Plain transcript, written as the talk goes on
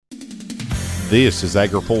This is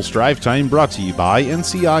AgriPulse Drive Time, brought to you by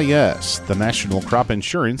NCIS, the National Crop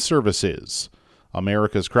Insurance Services.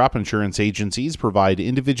 America's crop insurance agencies provide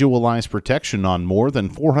individualized protection on more than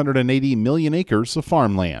 480 million acres of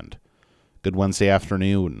farmland. Good Wednesday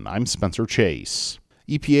afternoon. I'm Spencer Chase.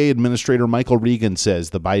 EPA Administrator Michael Regan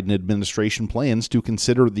says the Biden administration plans to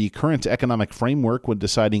consider the current economic framework when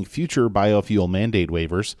deciding future biofuel mandate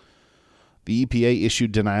waivers. The EPA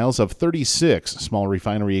issued denials of 36 small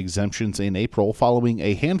refinery exemptions in April following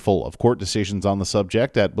a handful of court decisions on the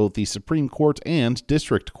subject at both the Supreme Court and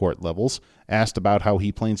District Court levels. Asked about how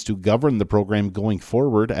he plans to govern the program going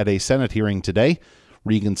forward at a Senate hearing today,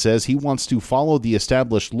 Regan says he wants to follow the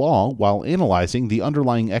established law while analyzing the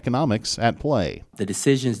underlying economics at play. The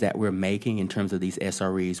decisions that we're making in terms of these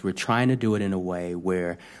SREs, we're trying to do it in a way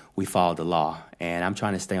where we follow the law. And I'm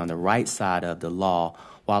trying to stay on the right side of the law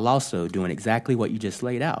while also doing exactly what you just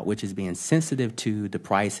laid out, which is being sensitive to the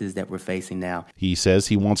prices that we're facing now. He says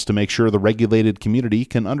he wants to make sure the regulated community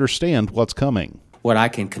can understand what's coming. What I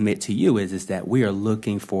can commit to you is that we are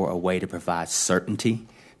looking for a way to provide certainty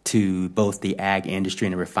to both the ag industry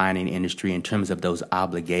and the refining industry in terms of those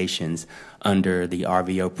obligations under the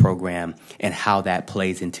RVO program and how that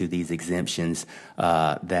plays into these exemptions,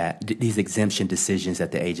 these exemption decisions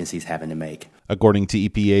that the agency's having to make. According to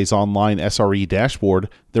EPA's online SRE dashboard,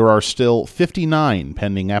 there are still 59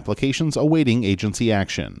 pending applications awaiting agency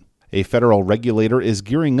action. A federal regulator is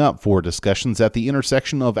gearing up for discussions at the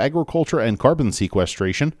intersection of agriculture and carbon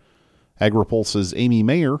sequestration. AgriPulse's Amy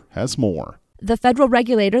Mayer has more. The federal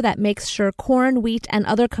regulator that makes sure corn, wheat, and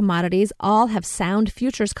other commodities all have sound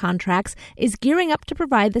futures contracts is gearing up to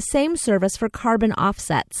provide the same service for carbon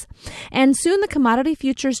offsets. And soon the Commodity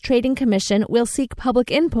Futures Trading Commission will seek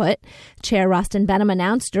public input, Chair Rustin Benham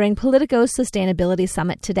announced during Politico's Sustainability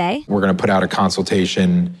Summit today. We're going to put out a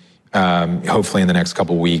consultation, hopefully in the next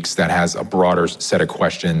couple weeks, that has a broader set of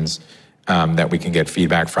questions that we can get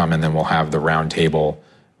feedback from, and then we'll have the roundtable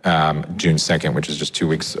June 2nd, which is just 2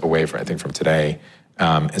 weeks away from today.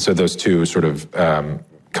 And so those two sort of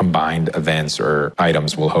combined events or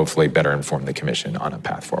items will hopefully better inform the commission on a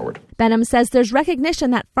path forward. Benham says there's recognition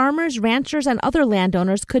that farmers, ranchers, and other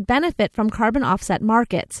landowners could benefit from carbon offset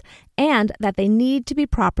markets and that they need to be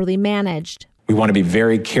properly managed. We want to be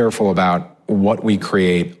very careful about what we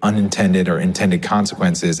create, unintended or intended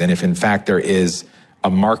consequences, and if in fact there is a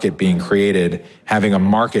market being created, having a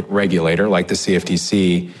market regulator like the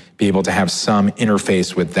CFTC be able to have some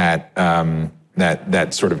interface with that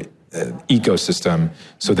sort of ecosystem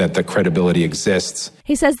so that the credibility exists.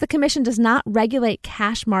 He says the commission does not regulate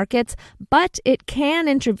cash markets, but it can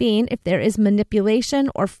intervene if there is manipulation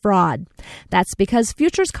or fraud. That's because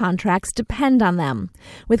futures contracts depend on them.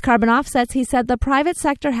 With carbon offsets, he said the private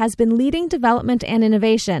sector has been leading development and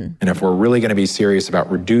innovation. And if we're really going to be serious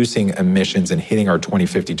about reducing emissions and hitting our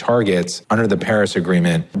 2050 targets under the Paris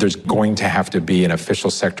Agreement, there's going to have to be an official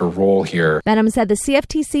sector role here. Benham said the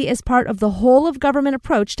CFTC is part of the whole of government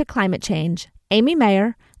approach to climate change. Amy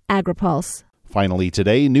Mayer, AgriPulse. Finally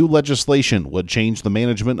today, new legislation would change the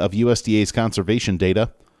management of USDA's conservation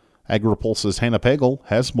data. AgriPulse's Hannah Pagel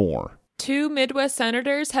has more. 2 Midwest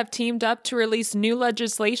senators have teamed up to release new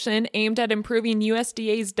legislation aimed at improving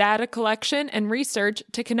USDA's data collection and research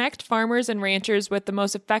to connect farmers and ranchers with the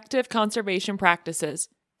most effective conservation practices.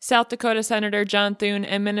 South Dakota Senator John Thune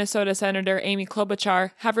and Minnesota Senator Amy Klobuchar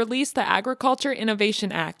have released the Agriculture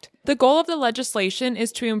Innovation Act. The goal of the legislation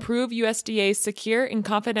is to improve USDA's secure and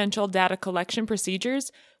confidential data collection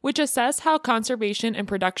procedures, which assess how conservation and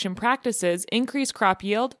production practices increase crop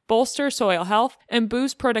yield, bolster soil health, and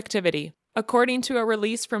boost productivity. According to a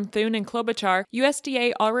release from Thune and Klobuchar,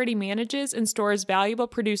 USDA already manages and stores valuable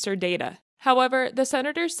producer data. However, the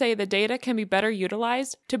senators say the data can be better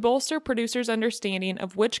utilized to bolster producers' understanding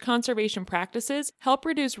of which conservation practices help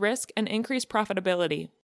reduce risk and increase profitability.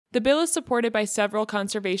 The bill is supported by several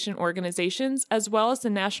conservation organizations as well as the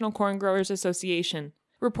National Corn Growers Association.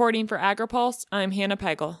 Reporting for AgriPulse, I'm Hannah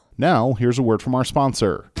Pagel. Now, here's a word from our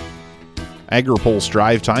sponsor. AgriPulse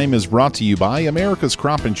Drive Time is brought to you by America's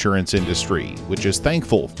crop insurance industry, which is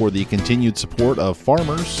thankful for the continued support of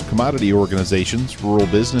farmers, commodity organizations, rural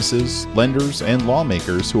businesses, lenders, and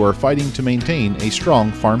lawmakers who are fighting to maintain a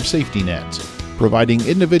strong farm safety net, providing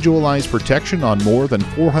individualized protection on more than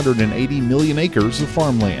 480 million acres of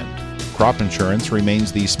farmland. Crop insurance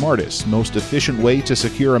remains the smartest, most efficient way to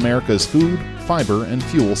secure America's food, fiber, and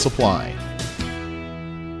fuel supply.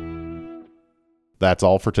 That's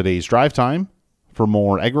all for today's Drive Time. For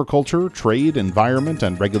more agriculture, trade, environment,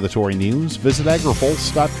 and regulatory news, visit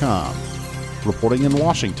agripulse.com. Reporting in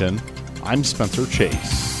Washington, I'm Spencer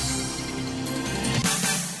Chase.